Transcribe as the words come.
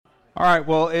All right,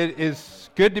 well, it is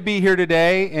good to be here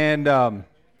today, and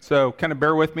so kind of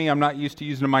bear with me. I'm not used to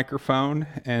using a microphone,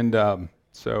 and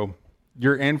so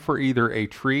you're in for either a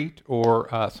treat or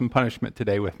some punishment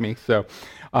today with me. So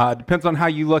it depends on how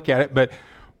you look at it. But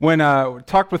when I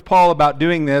talked with Paul about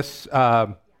doing this,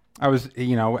 I was,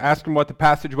 asking what the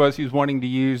passage was he was wanting to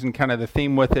use and kind of the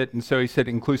theme with it, and so he said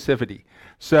inclusivity.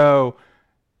 So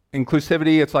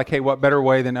inclusivity, it's like, hey, what better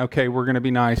way than, okay, we're going to be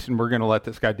nice and we're going to let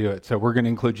this guy do it. So we're going to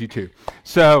include you too.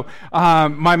 So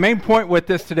my main point with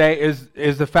this today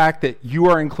is the fact that you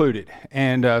are included.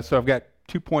 And so I've got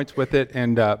 2 points with it,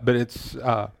 and but it's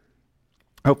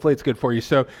hopefully it's good for you.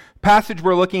 So passage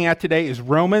we're looking at today is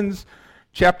Romans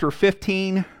chapter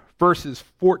 15, verses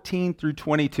 14 through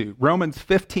 22. Romans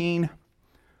 15,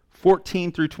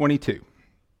 14 through 22.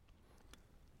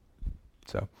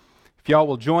 So if y'all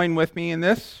will join with me in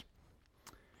this.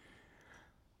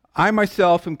 I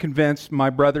myself am convinced, my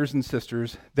brothers and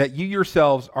sisters, that you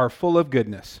yourselves are full of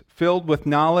goodness, filled with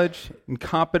knowledge, and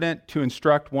competent to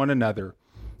instruct one another.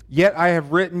 Yet I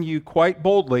have written you quite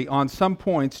boldly on some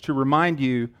points to remind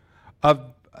you of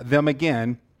them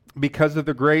again, because of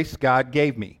the grace God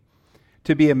gave me,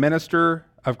 to be a minister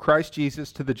of Christ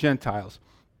Jesus to the Gentiles.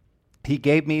 He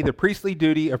gave me the priestly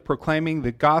duty of proclaiming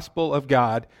the gospel of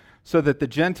God, so that the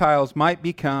Gentiles might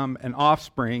become an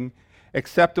offering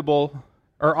acceptable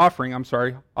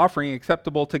to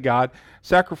God,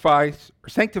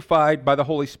 sanctified by the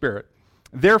Holy Spirit.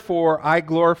 Therefore, I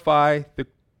glory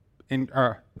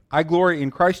in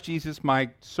Christ Jesus,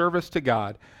 my service to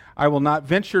God. I will not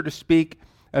venture to speak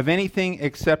of anything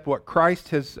except what Christ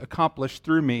has accomplished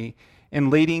through me in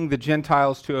leading the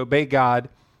Gentiles to obey God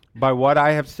by what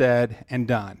I have said and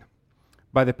done,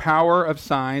 by the power of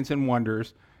signs and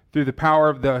wonders, through the power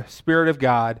of the Spirit of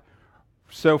God.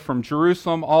 So from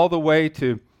Jerusalem all the way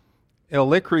to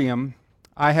Illyricum,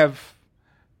 I have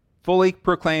fully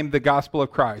proclaimed the gospel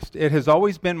of Christ. It has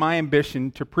always been my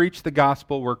ambition to preach the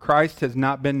gospel where Christ has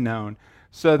not been known,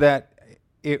 so that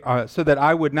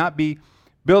I would not be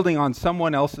building on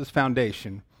someone else's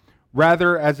foundation.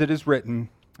 Rather, as it is written,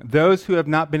 those who have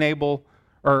not been able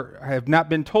or have not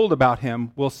been told about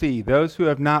him will see. Those who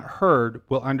have not heard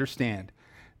will understand.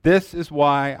 This is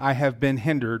why I have been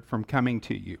hindered from coming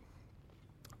to you.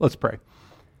 Let's pray.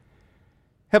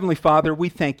 Heavenly Father, we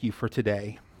thank you for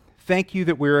today. Thank you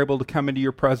that we're able to come into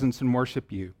your presence and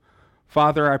worship you.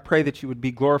 Father, I pray that you would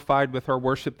be glorified with our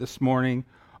worship this morning.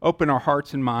 Open our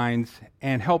hearts and minds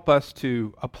and help us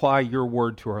to apply your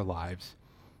word to our lives.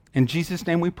 In Jesus'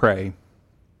 name we pray.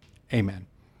 Amen.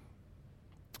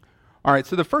 All right,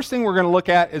 so the first thing we're going to look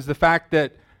at is the fact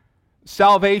that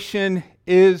salvation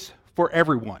is for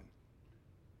everyone.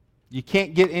 You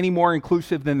can't get any more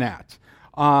inclusive than that.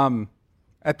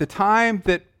 At the time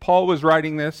that Paul was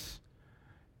writing this,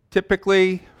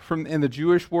 typically in the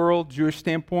Jewish world, Jewish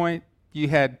standpoint, you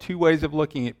had two ways of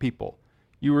looking at people.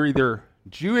 You were either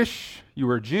Jewish, you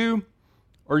were a Jew,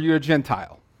 or you're a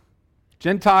Gentile.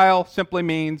 Gentile simply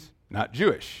means not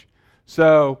Jewish.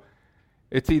 So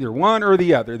it's either one or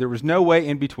the other. There was no way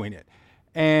in between it.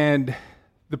 And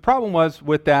the problem was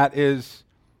with that is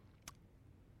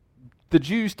the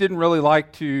Jews didn't really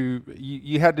like to,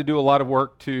 you had to do a lot of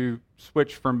work to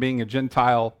switch from being a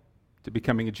Gentile to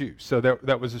becoming a Jew. So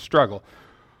that was a struggle.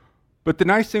 But the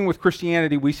nice thing with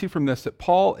Christianity, we see from this that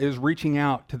Paul is reaching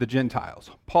out to the Gentiles.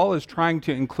 Paul is trying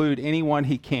to include anyone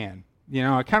he can.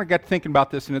 I kind of got thinking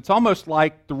about this, and it's almost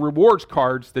like the rewards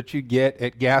cards that you get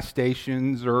at gas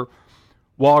stations or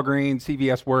Walgreens,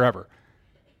 CVS, wherever.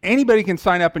 Anybody can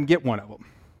sign up and get one of them.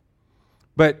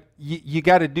 But you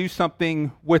got to do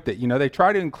something with it. They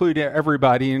try to include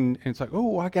everybody, and it's like,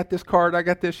 oh, I got this card, I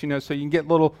got this, so you can get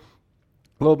little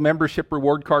membership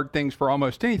reward card things for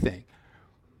almost anything.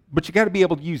 But you got to be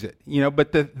able to use it,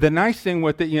 But the nice thing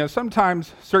with it,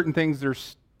 sometimes certain things,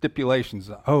 there's stipulations.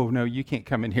 Oh, no, you can't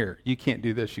come in here. You can't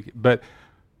do this. But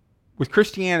with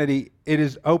Christianity, it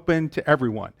is open to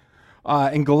everyone.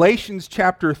 In Galatians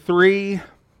chapter 3,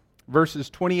 verses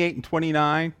 28 and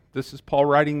 29, this is Paul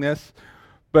writing this,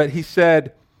 but he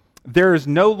said, there is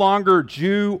no longer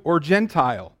Jew or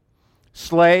Gentile,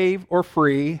 slave or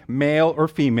free, male or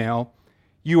female.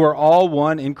 You are all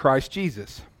one in Christ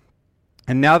Jesus.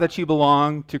 And now that you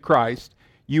belong to Christ,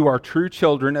 you are true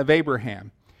children of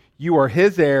Abraham. You are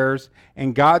his heirs,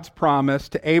 and God's promise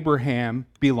to Abraham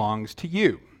belongs to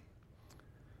you.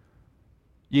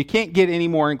 You can't get any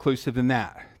more inclusive than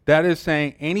that. That is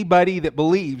saying anybody that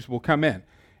believes will come in.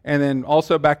 And then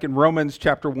also back in Romans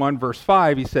chapter 1, verse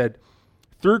 5, he said,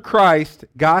 through Christ,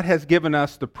 God has given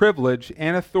us the privilege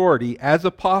and authority as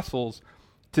apostles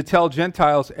to tell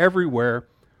Gentiles everywhere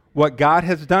what God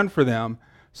has done for them,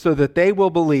 so that they will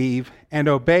believe and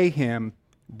obey him,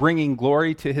 bringing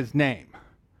glory to his name.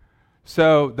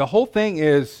 So the whole thing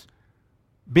is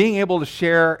being able to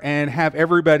share and have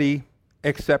everybody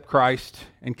accept Christ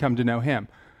and come to know him.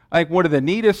 I think one of the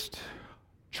neatest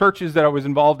churches that I was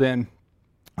involved in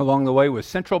along the way was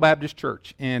Central Baptist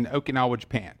Church in Okinawa,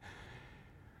 Japan.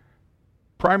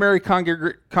 Primary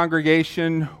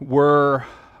congregation were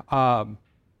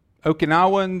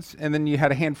Okinawans, and then you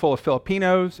had a handful of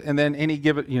Filipinos, and then any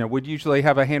given, we'd usually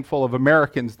have a handful of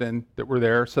Americans then that were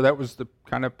there. So that was the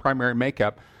kind of primary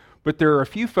makeup. But there are a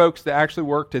few folks that actually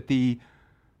worked at the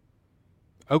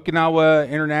Okinawa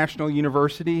International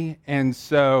University, and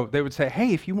so they would say,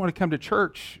 hey, if you want to come to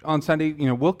church on Sunday,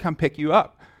 we'll come pick you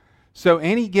up. So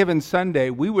any given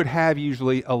Sunday, we would have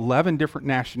usually 11 different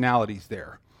nationalities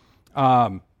there.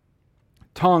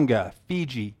 Tonga,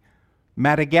 Fiji,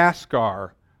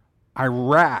 Madagascar,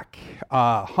 Iraq,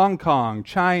 Hong Kong,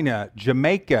 China,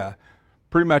 Jamaica,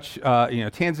 pretty much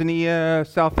Tanzania,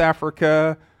 South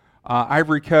Africa,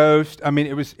 Ivory Coast. I mean,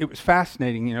 it was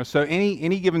fascinating. So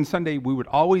any given Sunday, we would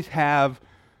always have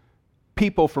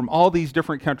people from all these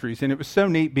different countries, and it was so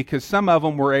neat because some of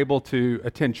them were able to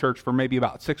attend church for maybe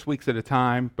about 6 weeks at a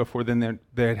time before then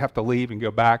they'd have to leave and go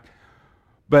back.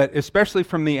 But especially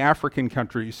from the African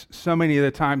countries, so many of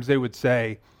the times they would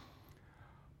say,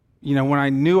 when I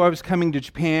knew I was coming to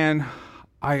Japan,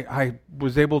 I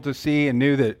was able to see and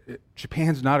knew that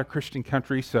Japan's not a Christian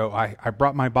country, so I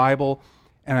brought my Bible,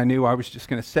 and I knew I was just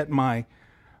going to set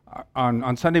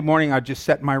on Sunday morning, I'd just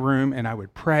sit in my room, and I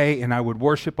would pray, and I would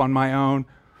worship on my own,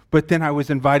 but then I was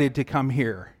invited to come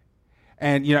here.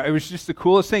 And, it was just the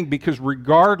coolest thing, because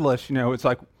regardless, it's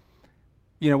like,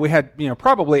 we had,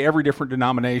 probably every different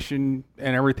denomination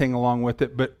and everything along with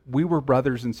it, but we were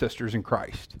brothers and sisters in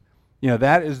Christ.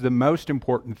 That is the most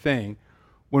important thing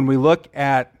when we look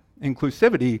at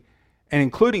inclusivity and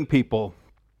including people.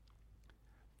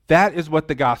 That is what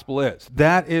the gospel is.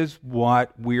 That is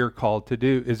what we're called to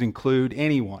do, is include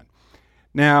anyone.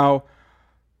 Now,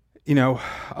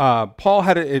 Paul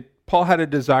had a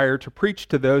desire to preach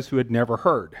to those who had never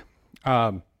heard.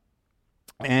 The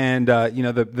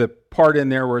part in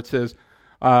there where it says,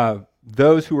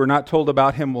 those who were not told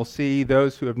about him will see,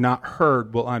 those who have not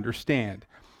heard will understand.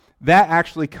 That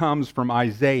actually comes from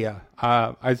Isaiah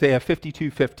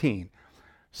 52:15.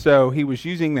 So he was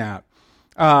using that.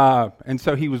 And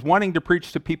so he was wanting to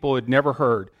preach to people who had never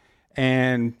heard,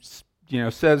 and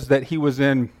says that he was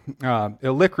in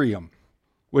Illyricum,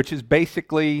 which is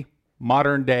basically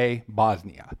modern day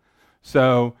Bosnia.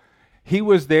 So he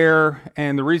was there,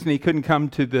 and the reason he couldn't come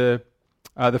to the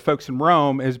folks in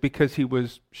Rome is because he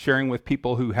was sharing with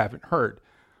people who haven't heard.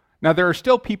 Now, there are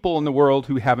still people in the world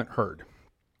who haven't heard.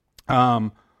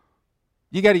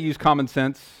 You got to use common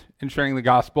sense in sharing the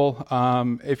gospel.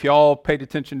 If y'all paid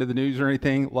attention to the news or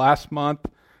anything, last month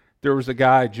there was a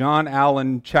guy, John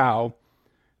Allen Chow,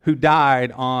 who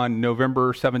died on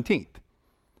November 17th.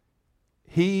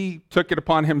 He took it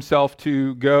upon himself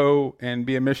to go and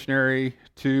be a missionary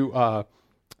to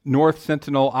North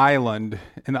Sentinel Island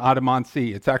in the Ottoman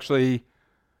Sea. It's actually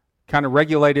kind of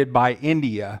regulated by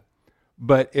India,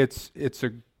 but it's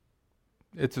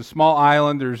a small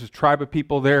island. There's a tribe of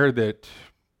people there that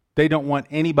they don't want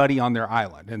anybody on their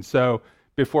island. And so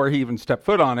before he even stepped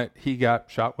foot on it, he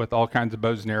got shot with all kinds of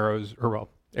bows and arrows,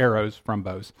 arrows from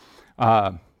bows.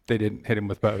 They didn't hit him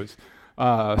with bows.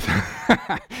 But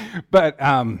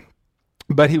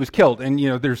he was killed. And,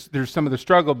 there's some of the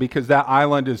struggle because that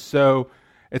island is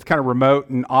it's kind of remote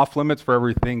and off limits for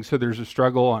everything. So there's a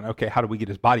struggle on, okay, how do we get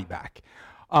his body back?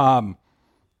 I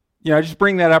just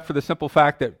bring that up for the simple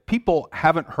fact that people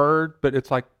haven't heard, but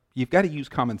it's like, you've got to use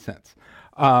common sense.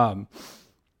 But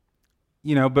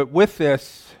with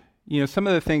this, some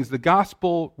of the things, the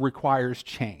gospel requires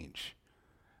change.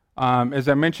 As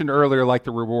I mentioned earlier, like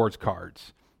the rewards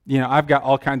cards. I've got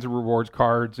all kinds of rewards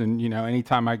cards, and,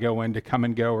 anytime I go in to come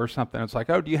and go or something, it's like,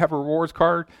 oh, do you have a rewards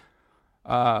card?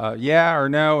 Yeah or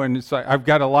no? And it's like, I've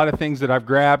got a lot of things that I've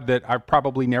grabbed that I've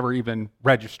probably never even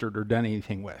registered or done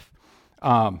anything with.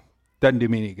 Doesn't do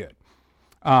me any good.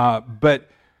 But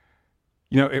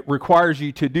it requires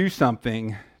you to do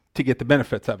something to get the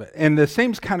benefits of it. And the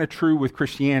same's kind of true with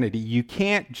Christianity. You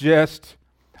can't just,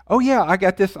 oh yeah, I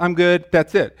got this, I'm good,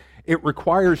 that's it. It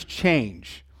requires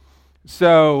change.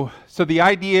 So the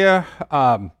idea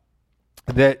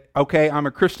that, okay, I'm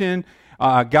a Christian,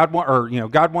 God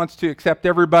wants to accept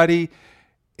everybody,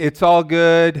 it's all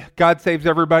good, God saves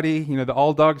everybody, the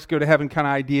all dogs go to heaven kind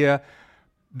of idea,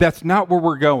 that's not where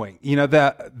we're going.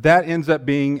 That ends up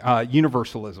being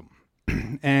universalism.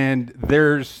 And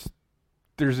there's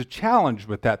a challenge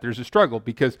with that. There's a struggle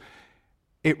because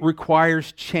it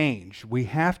requires change. We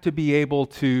have to be able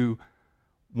to,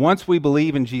 once we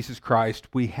believe in Jesus Christ,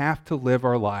 we have to live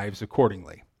our lives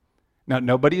accordingly. Now,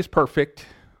 nobody is perfect.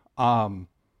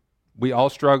 We all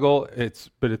struggle,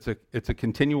 but it's a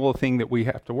continual thing that we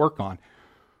have to work on.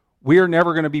 We are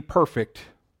never going to be perfect,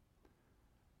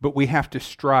 but we have to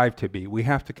strive to be. We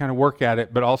have to kind of work at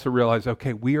it, but also realize,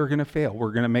 okay, we are going to fail.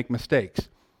 We're going to make mistakes.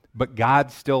 But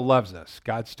God still loves us.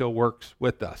 God still works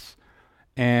with us.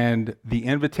 And the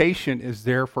invitation is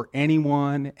there for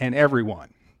anyone and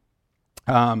everyone.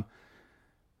 The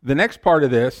next part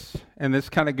of this, and this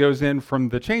kind of goes in from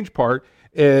the change part,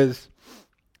 is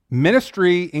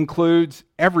ministry includes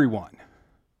everyone.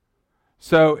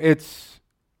 So it's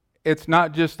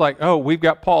not just like, oh, we've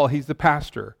got Paul, he's the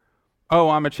pastor. Oh,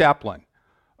 I'm a chaplain.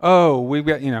 Oh, we've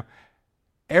got,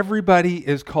 everybody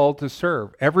is called to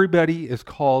serve. Everybody is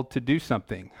called to do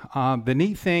something. The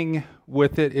neat thing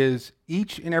with it is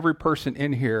each and every person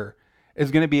in here is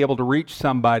going to be able to reach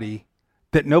somebody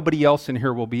that nobody else in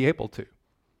here will be able to.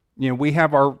 We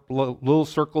have our little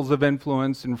circles of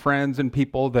influence and friends and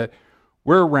people that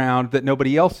we're around that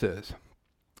nobody else is.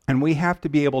 And we have to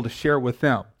be able to share with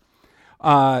them.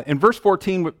 In verse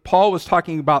 14, Paul was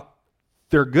talking about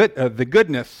the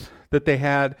goodness that they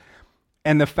had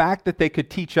and the fact that they could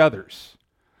teach others.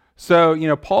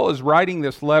 So, Paul is writing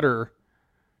this letter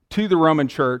to the Roman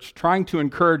church, trying to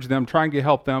encourage them, trying to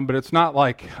help them, but it's not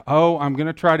like, oh,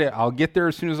 I'll get there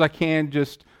as soon as I can,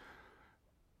 just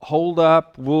hold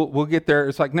up, we'll get there.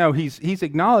 It's like, no, he's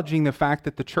acknowledging the fact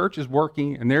that the church is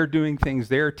working and they're doing things,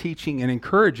 they're teaching and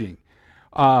encouraging.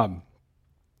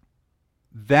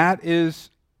 That is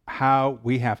how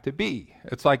we have to be.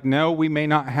 It's like, no, we may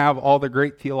not have all the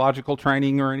great theological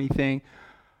training or anything,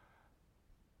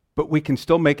 but we can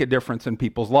still make a difference in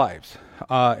people's lives.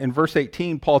 In verse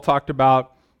 18, Paul talked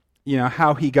about,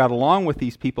 how he got along with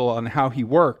these people and how he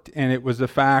worked. And it was the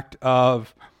fact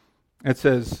of, it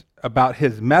says, about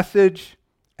his message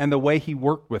and the way he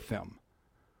worked with them.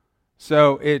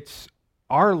 So it's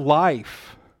our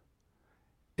life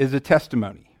is a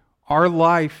testimony. Our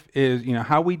life is,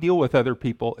 how we deal with other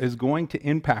people is going to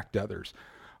impact others.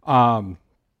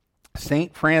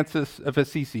 Saint Francis of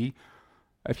Assisi,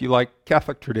 if you like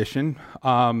Catholic tradition,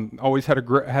 always had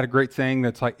a great saying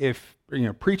that's like,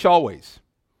 preach always,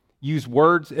 use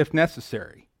words if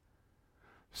necessary.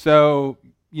 So,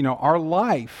 our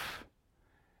life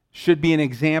should be an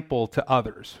example to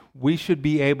others. We should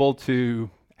be able to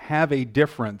have a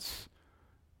difference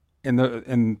in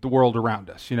the world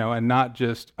around us, and not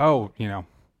just, kind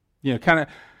of,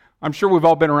 I'm sure we've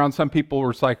all been around some people where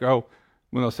it's like, oh,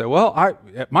 when they'll say, well,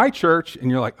 at my church,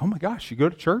 and you're like, oh my gosh, you go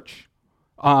to church?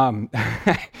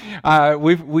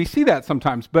 We see that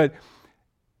sometimes, but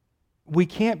we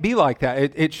can't be like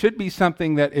that. It should be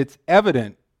something that it's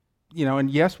evident, and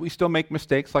yes, we still make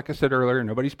mistakes, like I said earlier,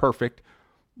 nobody's perfect,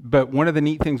 but one of the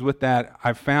neat things with that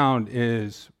I've found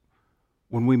is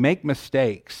when we make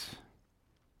mistakes,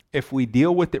 if we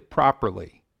deal with it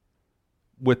properly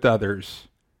with others,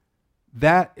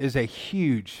 that is a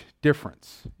huge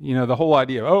difference. The whole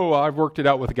idea of, oh, I've worked it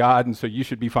out with God, and so you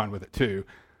should be fine with it too.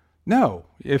 No,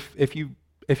 if you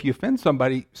offend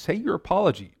somebody, say your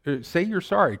apology, say you're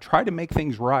sorry, try to make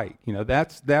things right.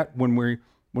 That's when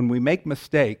we make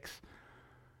mistakes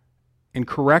and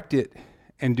correct it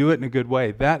and do it in a good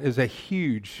way, that is a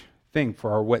huge thing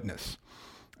for our witness.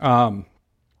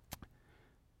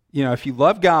 If you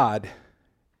love God,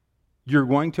 you're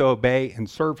going to obey and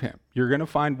serve him. You're going to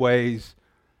find ways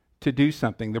to do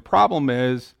something. The problem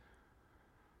is,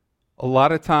 a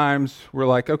lot of times we're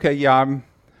like, okay, yeah,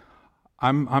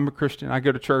 I'm a Christian, I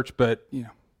go to church, but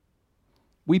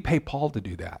we pay Paul to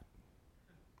do that.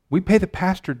 We pay the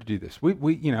pastor to do this.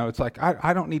 It's like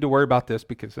I don't need to worry about this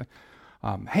because,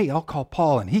 hey, I'll call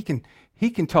Paul and he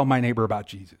can tell my neighbor about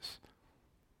Jesus.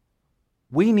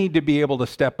 We need to be able to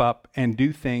step up and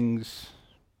do things,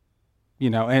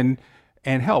 and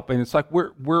help. And it's like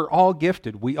we're all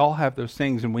gifted. We all have those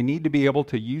things, and we need to be able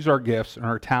to use our gifts and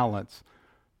our talents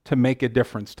to make a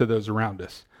difference to those around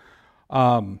us.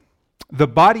 The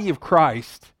body of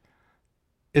Christ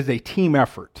is a team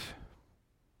effort.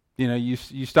 You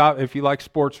stop, if you like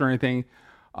sports or anything,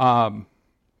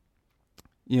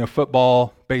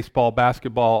 football, baseball,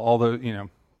 basketball, all the,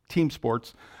 team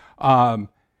sports.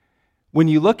 When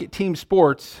you look at team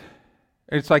sports,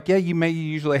 it's like, yeah, you may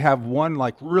usually have one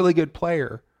like really good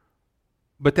player,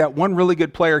 but that one really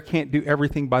good player can't do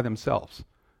everything by themselves.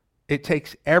 It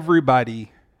takes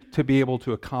everybody to be able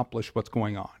to accomplish what's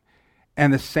going on.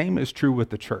 And the same is true with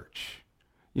the church.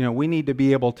 We need to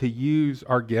be able to use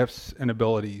our gifts and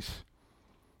abilities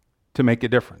to make a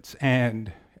difference.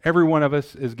 And Every one of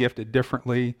us is gifted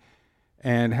differently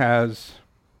and has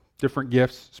different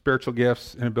gifts, spiritual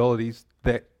gifts and abilities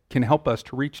that can help us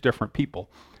to reach different people.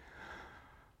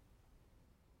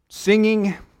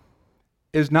 Singing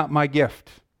is not my gift.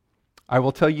 I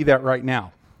will tell you that right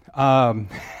now.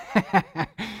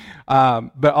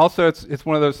 But also it's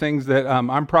one of those things that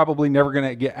I'm probably never going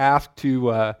to get asked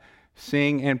to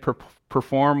sing and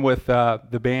perform with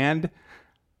the band.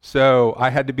 So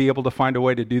I had to be able to find a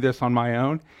way to do this on my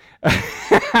own.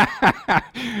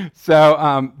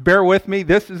 So bear with me.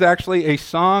 This is actually a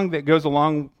song that goes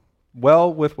along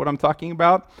well with what I'm talking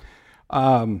about.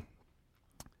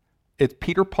 It's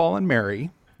Peter, Paul, and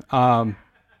Mary.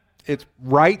 It's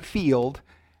Right Field,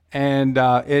 and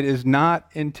it is not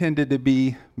intended to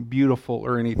be beautiful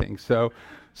or anything. So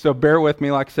bear with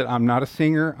me. Like I said, I'm not a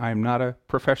singer. I'm not a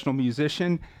professional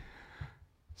musician.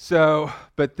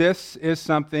 But this is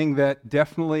something that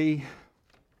definitely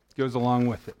goes along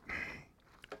with it.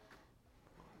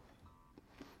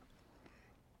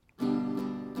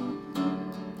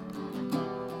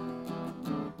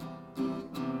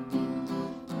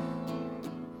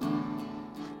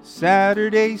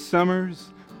 Saturday summers,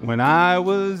 when I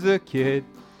was a kid,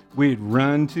 we'd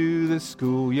run to the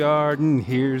schoolyard and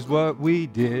here's what we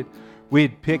did.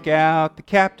 We'd pick out the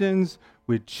captains,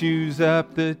 we'd choose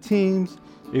up the teams.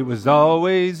 It was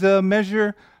always a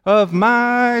measure of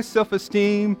my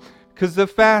self-esteem, 'cause the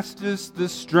fastest, the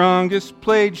strongest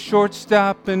played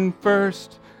shortstop and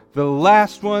first. The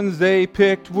last ones they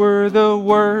picked were the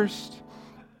worst.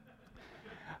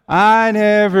 I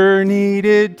never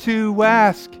needed to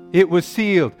ask, it was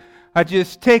sealed. I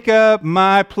just take up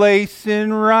my place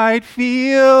in right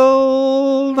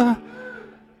field.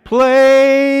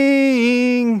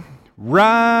 Playing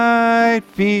right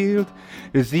field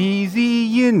is easy,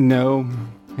 you know.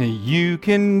 You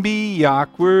can be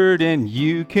awkward and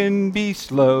you can be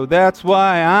slow. That's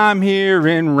why I'm here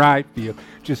in right field,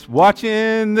 just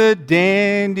watching the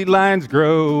dandelions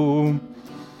grow.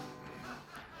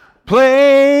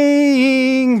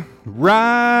 Playing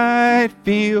right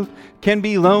field can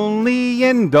be lonely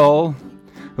and dull.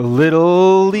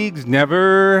 Little leagues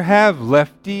never have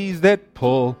lefties that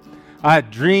pull. I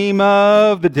dream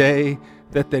of the day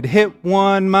that they'd hit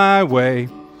one my way.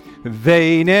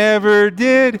 They never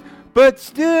did, but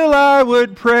still I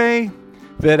would pray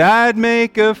that I'd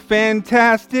make a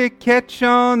fantastic catch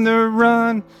on the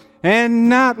run and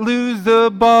not lose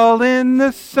the ball in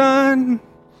the sun.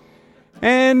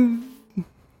 And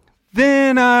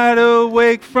then I'd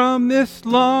awake from this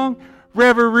long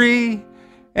reverie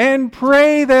and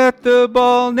pray that the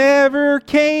ball never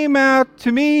came out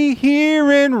to me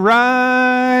here in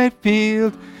right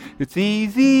field. It's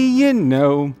easy, you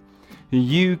know.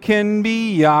 You can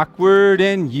be awkward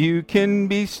and you can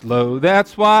be slow.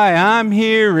 That's why I'm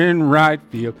here in right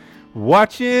field,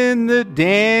 watching the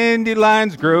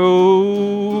dandelions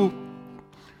grow.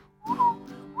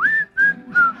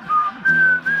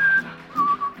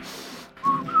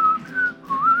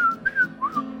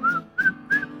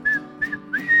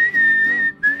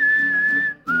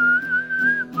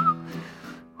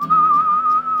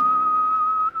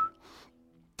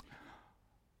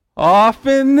 Off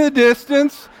in the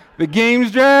distance, the game's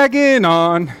dragging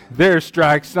on. There's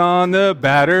strikes on the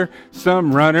batter,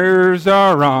 some runners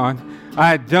are on.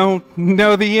 I don't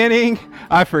know the inning,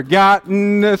 I've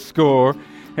forgotten the score.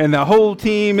 And the whole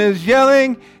team is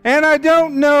yelling, and I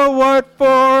don't know what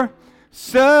for.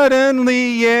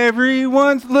 Suddenly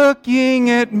everyone's looking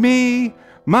at me.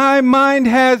 My mind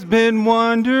has been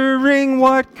wondering,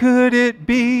 what could it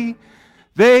be?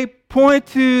 They point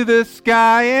to the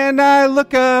sky and I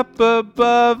look up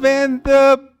above and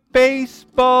the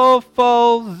baseball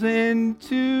falls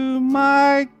into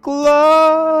my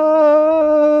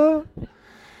glove.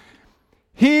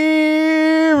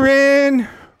 Here in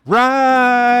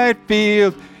right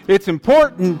field, it's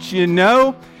important, you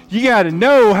know. You got to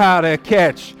know how to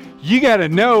catch. You got to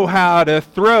know how to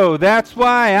throw. That's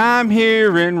why I'm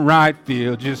here in right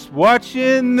field, just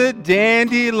watching the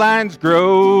dandelions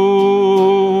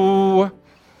grow.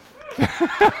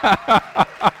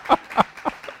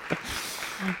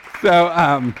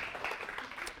 So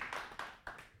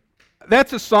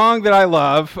that's a song that I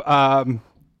love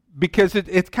because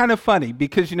it's kind of funny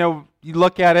because, you know, you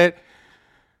look at it,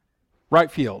 right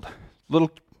field,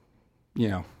 little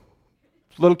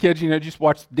kids, you know, just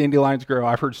watch dandelions grow.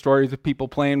 I've heard stories of people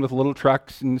playing with little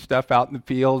trucks and stuff out in the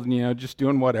field and, you know, just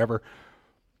doing whatever.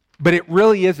 But it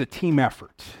really is a team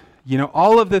effort. You know,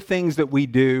 all of the things that we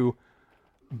do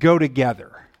go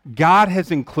together. God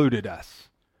has included us.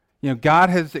 You know, God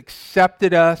has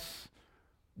accepted us,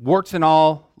 warts and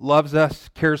all, loves us,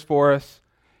 cares for us.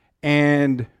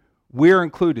 and we're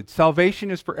included.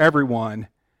 Salvation is for everyone,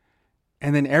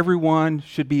 and then everyone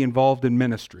should be involved in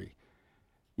ministry.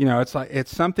 You know,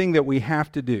 it's something that we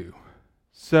have to do.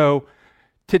 So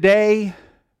today,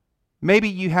 maybe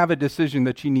you have a decision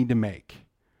that you need to make.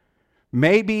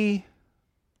 Maybe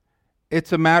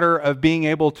it's a matter of being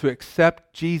able to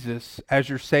accept Jesus as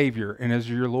your Savior and as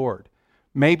your Lord.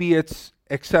 Maybe it's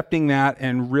accepting that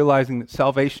and realizing that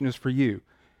salvation is for you.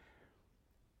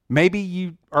 Maybe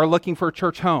you are looking for a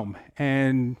church home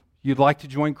and you'd like to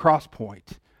join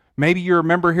Crosspoint. Maybe you're a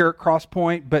member here at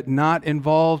Crosspoint but not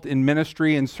involved in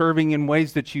ministry and serving in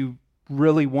ways that you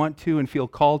really want to and feel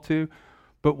called to.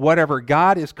 But whatever,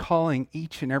 God is calling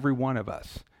each and every one of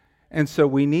us. And so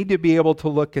we need to be able to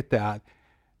look at that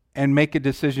and make a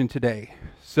decision today.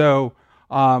 So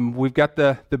we've got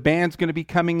the band's going to be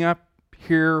coming up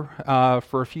here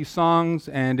for a few songs.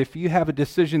 And if you have a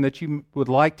decision that you would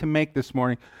like to make this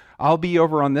morning, I'll be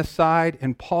over on this side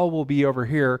and Paul will be over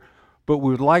here. But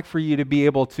we would like for you to be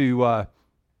able to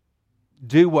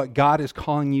do what God is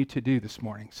calling you to do this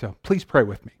morning. So please pray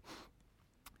with me.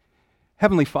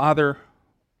 Heavenly Father,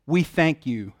 we thank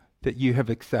you that you have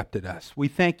accepted us. We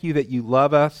thank you that you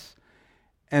love us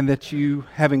and that you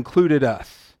have included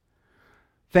us.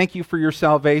 Thank you for your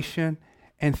salvation,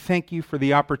 and thank you for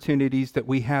the opportunities that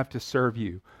we have to serve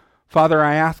you. Father,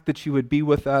 I ask that you would be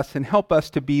with us and help us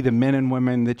to be the men and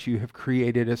women that you have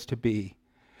created us to be.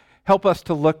 Help us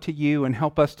to look to you and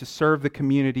help us to serve the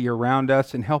community around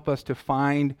us and help us to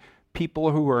find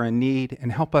people who are in need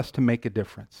and help us to make a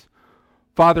difference.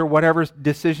 Father, whatever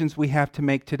decisions we have to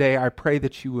make today, I pray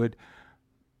that you would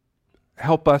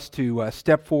help us to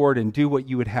step forward and do what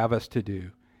you would have us to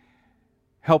do.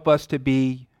 Help us to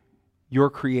be your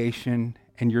creation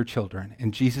and your children.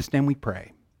 In Jesus' name we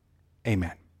pray.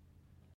 Amen.